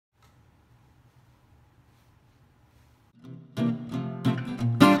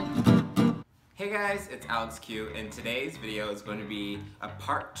Hey guys, it's Alex Q, and today's video is going to be a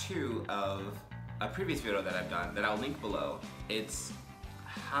part 2 of a previous video that I've done that I'll link below. It's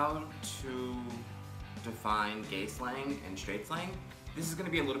how to define gay slang and straight slang. This is going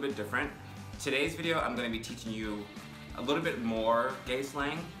to be a little bit different. Today's video I'm going to be teaching you a little bit more gay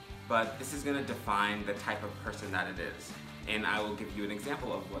slang, but this is going to define the type of person that it is. And I will give you an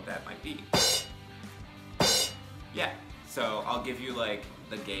example of what that might be. Yeah, so I'll give you like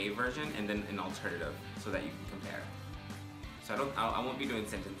the gay version and then an alternative so that you can compare. So I won't be doing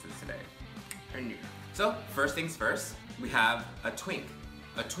sentences today. So first things first, we have a twink.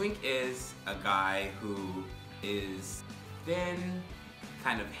 A twink is a guy who is thin,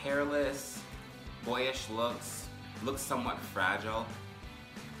 kind of hairless, boyish looks somewhat fragile,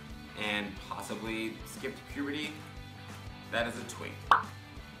 and possibly skipped puberty. That is a twink.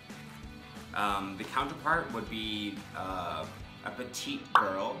 The counterpart would be a petite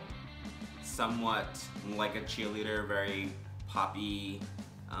girl, somewhat like a cheerleader, very poppy,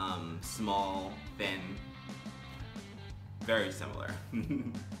 small, thin, very similar.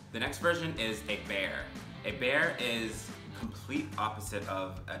 The next version is a bear. A bear is complete opposite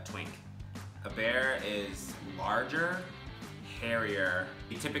of a twink. A bear is larger, hairier.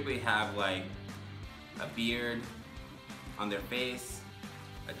 You typically have like a beard on their face,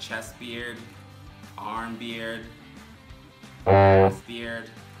 a chest beard, arm beard, beard,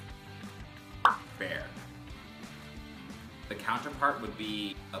 bear. The counterpart would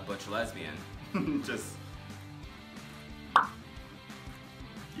be a butch lesbian. Just,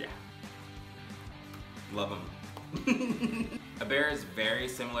 yeah. Love them. A bear is very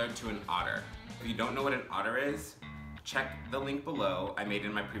similar to an otter. If you don't know what an otter is, check the link below. I made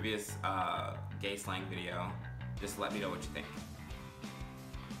in my previous gay slang video. Just let me know what you think.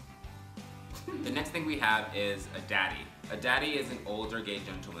 The next thing we have is a daddy. A daddy is an older gay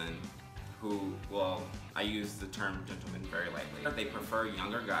gentleman who, well, I use the term gentleman very lightly. They prefer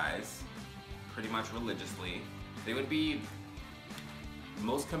younger guys, pretty much religiously. They would be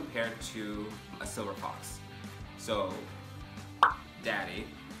most compared to a silver fox. So, daddy,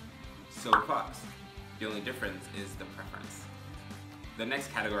 silver fox. The only difference is the preference. The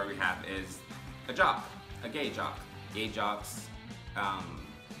next category we have is a jock, a gay jock. Gay jocks,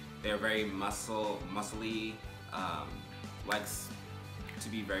 they're very muscly, likes to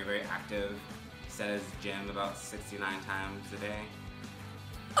be very, very active, says gym about 69 times a day.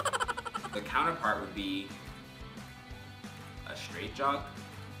 The counterpart would be a straight jock,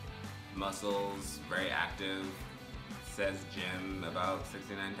 muscles, very active, says gym about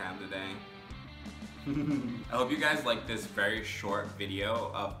 69 times a day. I hope you guys like this very short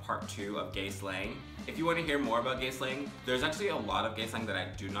video of part 2 of gay slang. If you want to hear more about gay slang, there's actually a lot of gay slang that I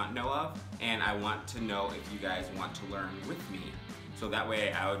do not know of, and I want to know if you guys want to learn with me. So that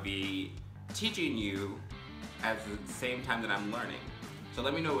way I would be teaching you at the same time that I'm learning. So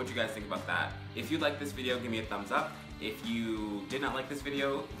let me know what you guys think about that. If you like this video, give me a thumbs up. If you did not like this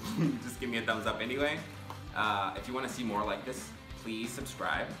video, just give me a thumbs up anyway. If you want to see more like this, please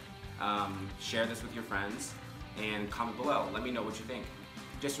subscribe. Share this with your friends, and comment below. Let me know what you think.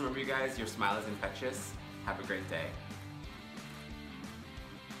 Just remember, you guys, your smile is infectious. Have a great day.